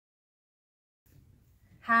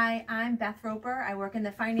Hi, I'm Beth Roper. I work in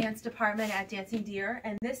the finance department at Dancing Deer,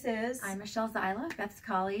 and this is... I'm Michelle Zyla, Beth's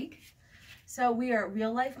colleague. So we are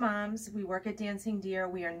real life moms. We work at Dancing Deer.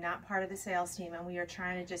 We are not part of the sales team, and we are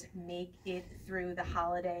trying to just make it through the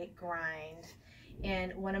holiday grind.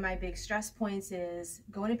 And one of my big stress points is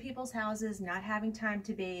going to people's houses, not having time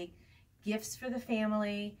to bake, gifts for the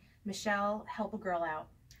family. Michelle, help a girl out.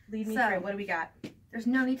 Lead me through. What do we got? There's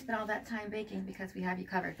no need to spend all that time baking because we have you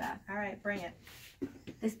covered, Beth. All right, bring it.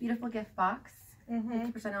 This beautiful gift box,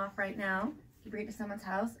 50% off right now. You bring it to someone's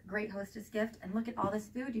house, great hostess gift, and look at all this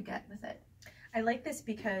food you get with it. I like this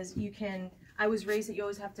because you can, I was raised that you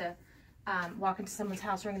always have to walk into someone's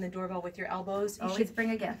house ringing the doorbell with your elbows. You always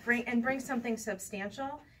bring a gift. Bring something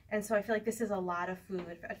substantial. And so I feel like this is a lot of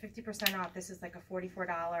food. At 50% off, this is like a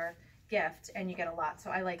 $44 gift, and you get a lot. So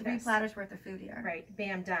I like this. 3 platters worth of food here. Right,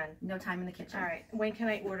 bam, done. No time in the kitchen. All right, when can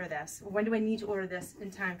I order this? When do I need to order this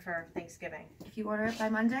in time for Thanksgiving? If you order it by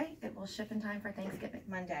Monday, it will ship in time for Thanksgiving.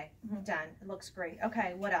 Monday, done. It looks great.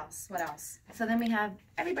 Okay, what else? What else? So then we have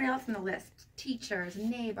everybody else on the list. Teachers,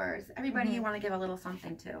 neighbors, everybody you want to give a little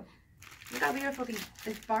something to. Look how beautiful these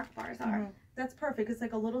bark bars are. That's perfect. It's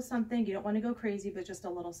like a little something. You don't want to go crazy, but just a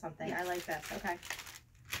little something. Yes. I like this. Okay.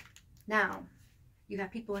 Now, you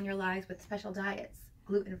have people in your lives with special diets,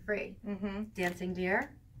 gluten-free. Dancing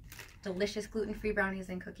Deer, delicious gluten-free brownies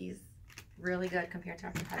and cookies. Really good compared to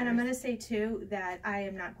our competitors. And I'm going to say, too, that I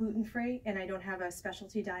am not gluten-free, and I don't have a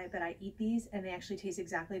specialty diet, but I eat these, and they actually taste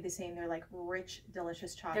exactly the same. They're like rich,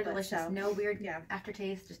 delicious chocolate. They're delicious. So, no weird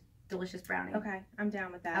aftertaste, just delicious brownie. Okay, I'm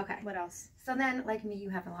down with that. Okay. What else? So then, like me, you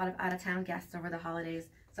have a lot of out-of-town guests over the holidays.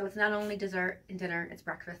 So it's not only dessert and dinner, it's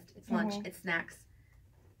breakfast, it's lunch, it's snacks.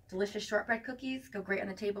 Delicious shortbread cookies go great on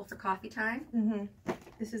the table for coffee time.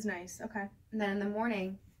 This is nice. Okay. And then in the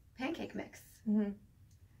morning, pancake mix.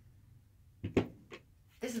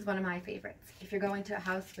 This is one of my favorites. If you're going to a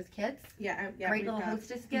house with kids, great little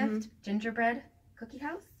hostess gift, gingerbread cookie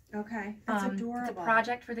house. Okay, that's adorable. It's a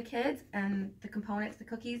project for the kids, and the components, the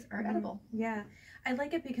cookies, are edible. Yeah, I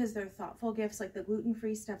like it because they're thoughtful gifts, like the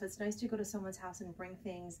gluten-free stuff. It's nice to go to someone's house and bring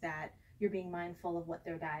things that you're being mindful of what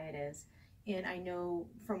their diet is. And I know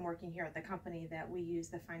from working here at the company that we use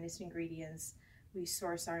the finest ingredients. We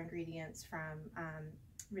source our ingredients from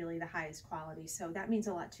really the highest quality. So that means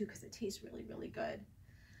a lot too because it tastes really, really good.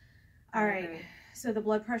 All right, so the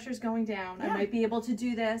blood pressure's going down. I might be able to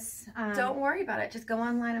do this. Don't worry about it. Just go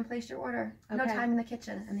online and place your order. No time in the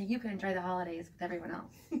kitchen, and then you can enjoy the holidays with everyone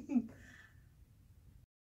else.